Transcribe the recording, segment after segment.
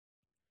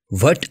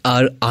What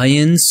are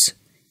ions,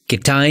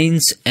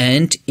 cations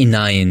and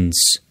anions?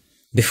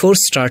 Before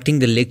starting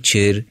the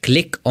lecture,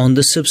 click on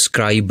the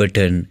subscribe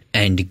button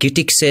and get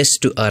access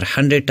to our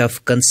 100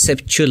 of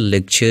conceptual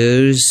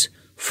lectures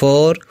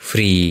for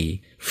free.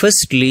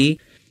 Firstly,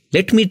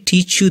 let me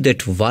teach you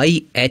that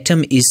why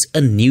atom is a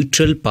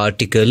neutral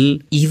particle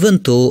even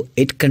though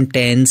it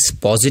contains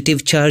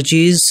positive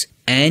charges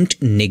and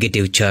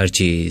negative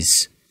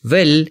charges.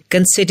 Well,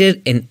 consider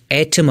an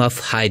atom of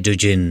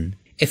hydrogen.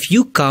 If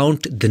you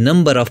count the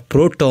number of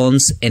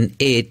protons in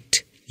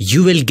it,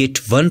 you will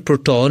get one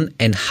proton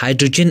and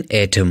hydrogen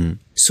atom.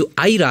 So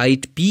I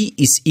write P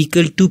is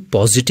equal to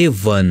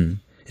positive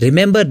 1.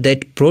 Remember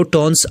that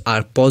protons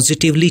are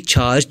positively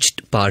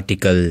charged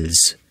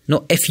particles.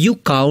 Now if you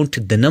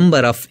count the number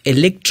of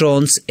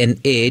electrons in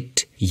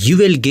it, you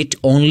will get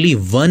only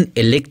one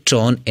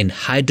electron and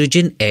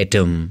hydrogen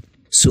atom.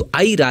 So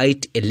I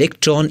write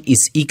electron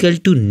is equal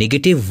to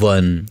negative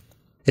 1.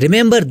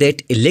 Remember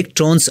that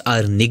electrons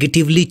are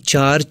negatively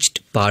charged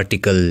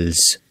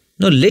particles.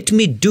 Now let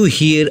me do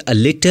here a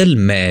little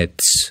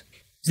maths.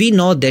 We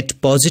know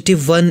that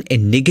positive 1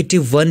 and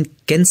negative 1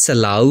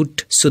 cancel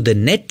out, so the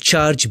net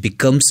charge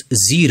becomes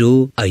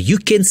 0, or you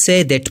can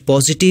say that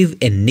positive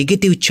and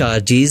negative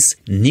charges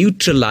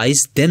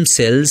neutralize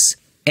themselves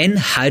in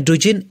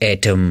hydrogen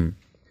atom.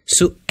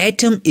 So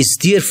atom is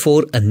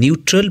therefore a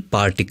neutral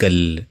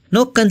particle.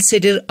 Now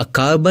consider a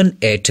carbon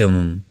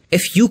atom.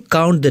 If you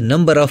count the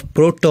number of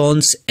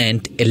protons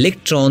and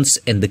electrons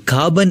in the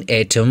carbon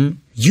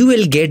atom, you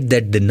will get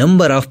that the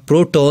number of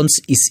protons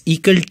is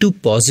equal to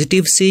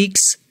positive 6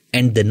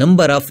 and the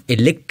number of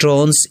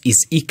electrons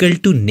is equal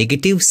to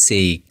negative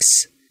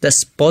 6.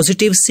 Thus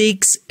positive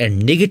 6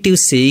 and negative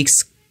 6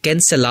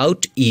 cancel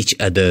out each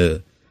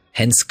other.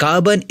 Hence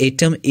carbon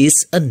atom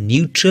is a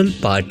neutral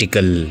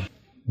particle.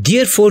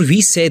 Therefore,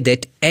 we say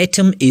that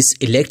atom is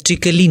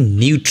electrically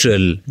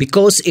neutral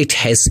because it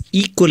has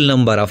equal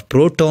number of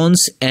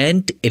protons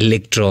and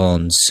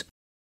electrons.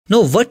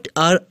 Now, what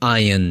are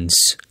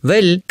ions?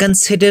 Well,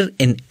 consider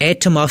an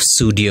atom of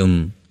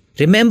sodium.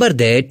 Remember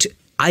that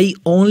I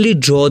only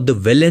draw the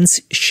valence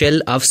shell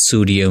of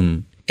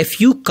sodium. If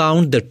you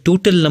count the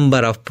total number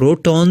of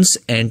protons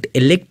and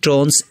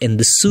electrons in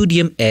the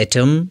sodium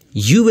atom,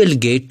 you will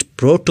get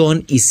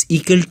proton is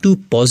equal to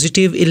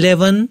positive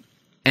 11.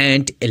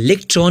 And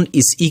electron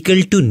is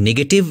equal to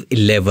negative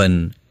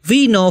 11.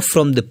 We know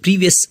from the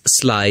previous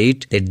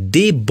slide that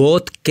they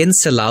both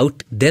cancel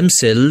out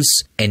themselves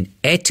and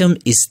atom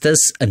is thus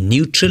a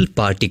neutral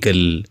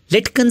particle.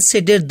 Let's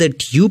consider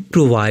that you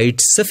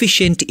provide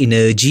sufficient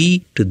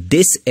energy to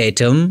this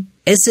atom.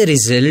 As a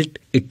result,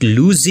 it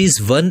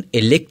loses one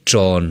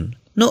electron.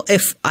 Now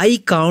if I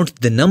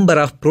count the number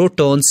of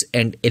protons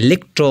and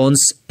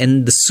electrons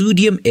in the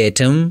sodium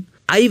atom,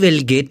 I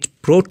will get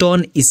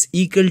proton is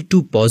equal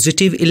to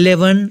positive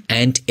 11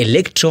 and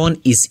electron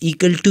is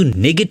equal to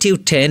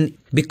negative 10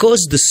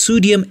 because the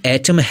sodium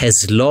atom has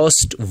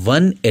lost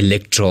one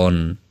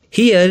electron.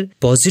 Here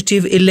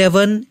positive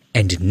 11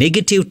 and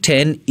negative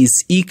 10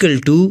 is equal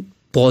to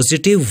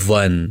positive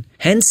 1.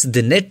 Hence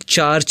the net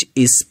charge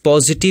is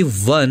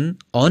positive 1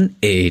 on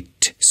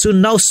it. So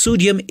now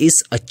sodium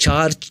is a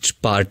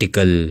charged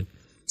particle.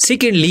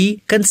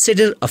 Secondly,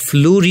 consider a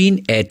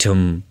fluorine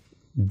atom.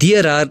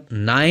 There are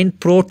 9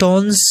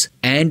 protons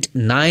and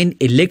 9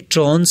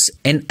 electrons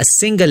in a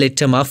single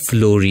atom of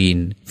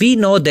fluorine. We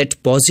know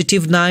that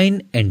positive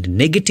 9 and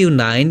negative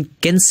 9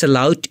 cancel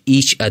out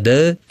each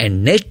other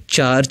and net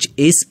charge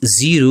is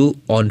 0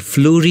 on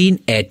fluorine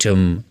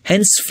atom.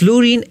 Hence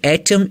fluorine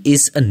atom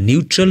is a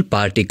neutral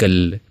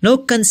particle. Now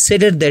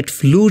consider that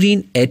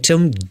fluorine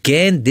atom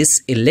gained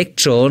this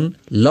electron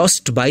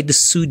lost by the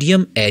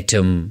sodium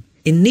atom.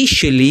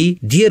 Initially,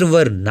 there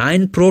were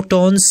 9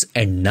 protons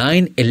and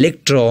 9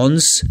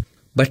 electrons,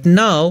 but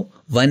now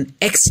one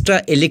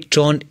extra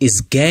electron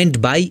is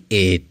gained by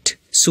it.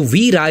 So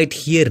we write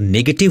here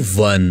negative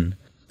 1.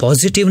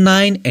 Positive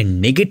 9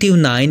 and negative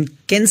 9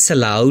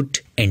 cancel out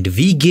and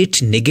we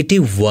get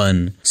negative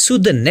 1. So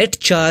the net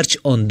charge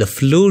on the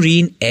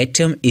fluorine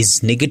atom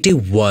is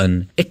negative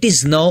 1. It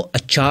is now a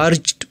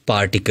charged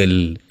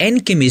particle.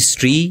 In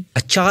chemistry,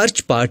 a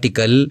charged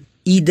particle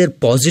either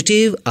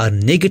positive or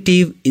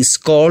negative is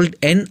called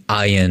an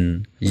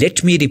ion.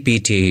 Let me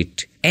repeat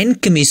it. In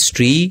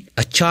chemistry,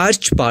 a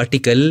charged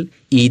particle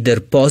either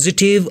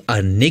positive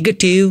or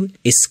negative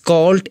is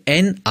called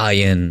an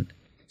ion.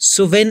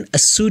 So when a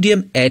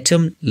sodium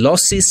atom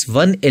loses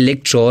one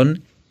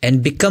electron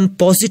and become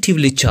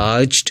positively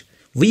charged,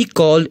 we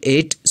call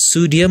it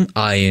sodium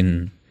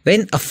ion.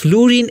 When a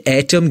fluorine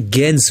atom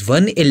gains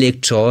one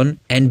electron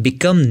and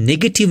become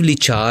negatively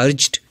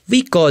charged,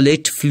 we call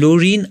it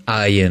fluorine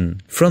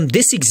ion. From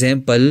this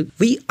example,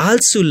 we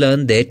also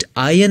learn that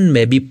ion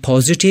may be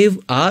positive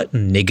or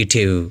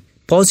negative.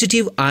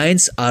 Positive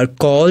ions are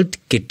called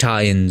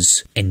cations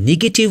and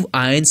negative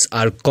ions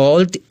are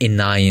called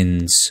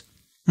anions.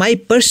 My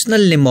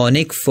personal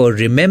mnemonic for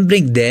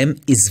remembering them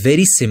is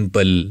very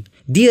simple.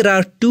 there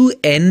are 2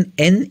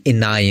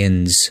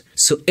 anions,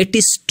 so it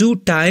is 2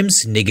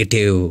 times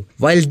negative,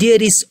 while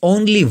there is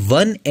only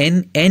 1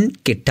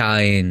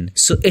 cation,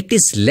 so it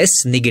is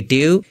less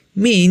negative,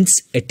 means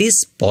it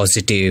is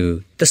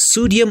positive. The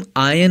sodium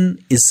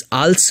ion is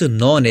also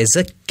known as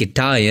a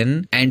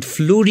cation and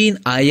fluorine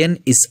ion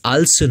is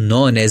also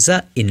known as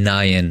a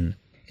anion.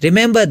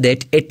 Remember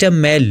that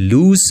atom may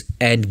lose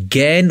and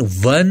gain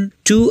 1,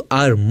 2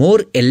 or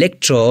more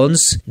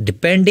electrons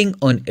depending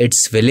on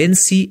its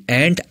valency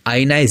and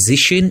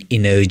ionization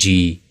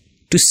energy.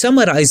 To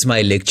summarize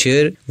my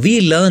lecture,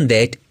 we learn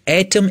that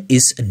atom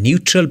is a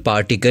neutral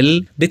particle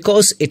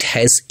because it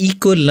has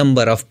equal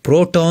number of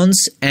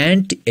protons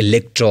and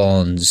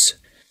electrons.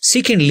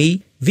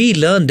 Secondly, we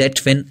learn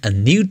that when a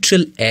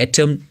neutral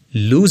atom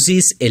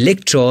loses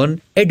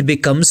electron, it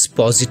becomes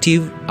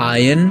positive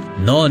ion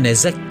known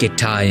as a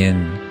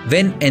cation.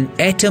 When an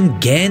atom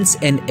gains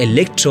an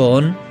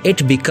electron,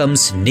 it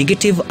becomes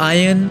negative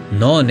ion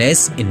known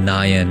as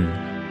anion.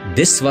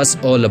 This was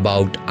all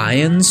about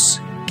ions,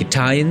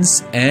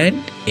 cations and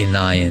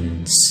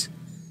anions.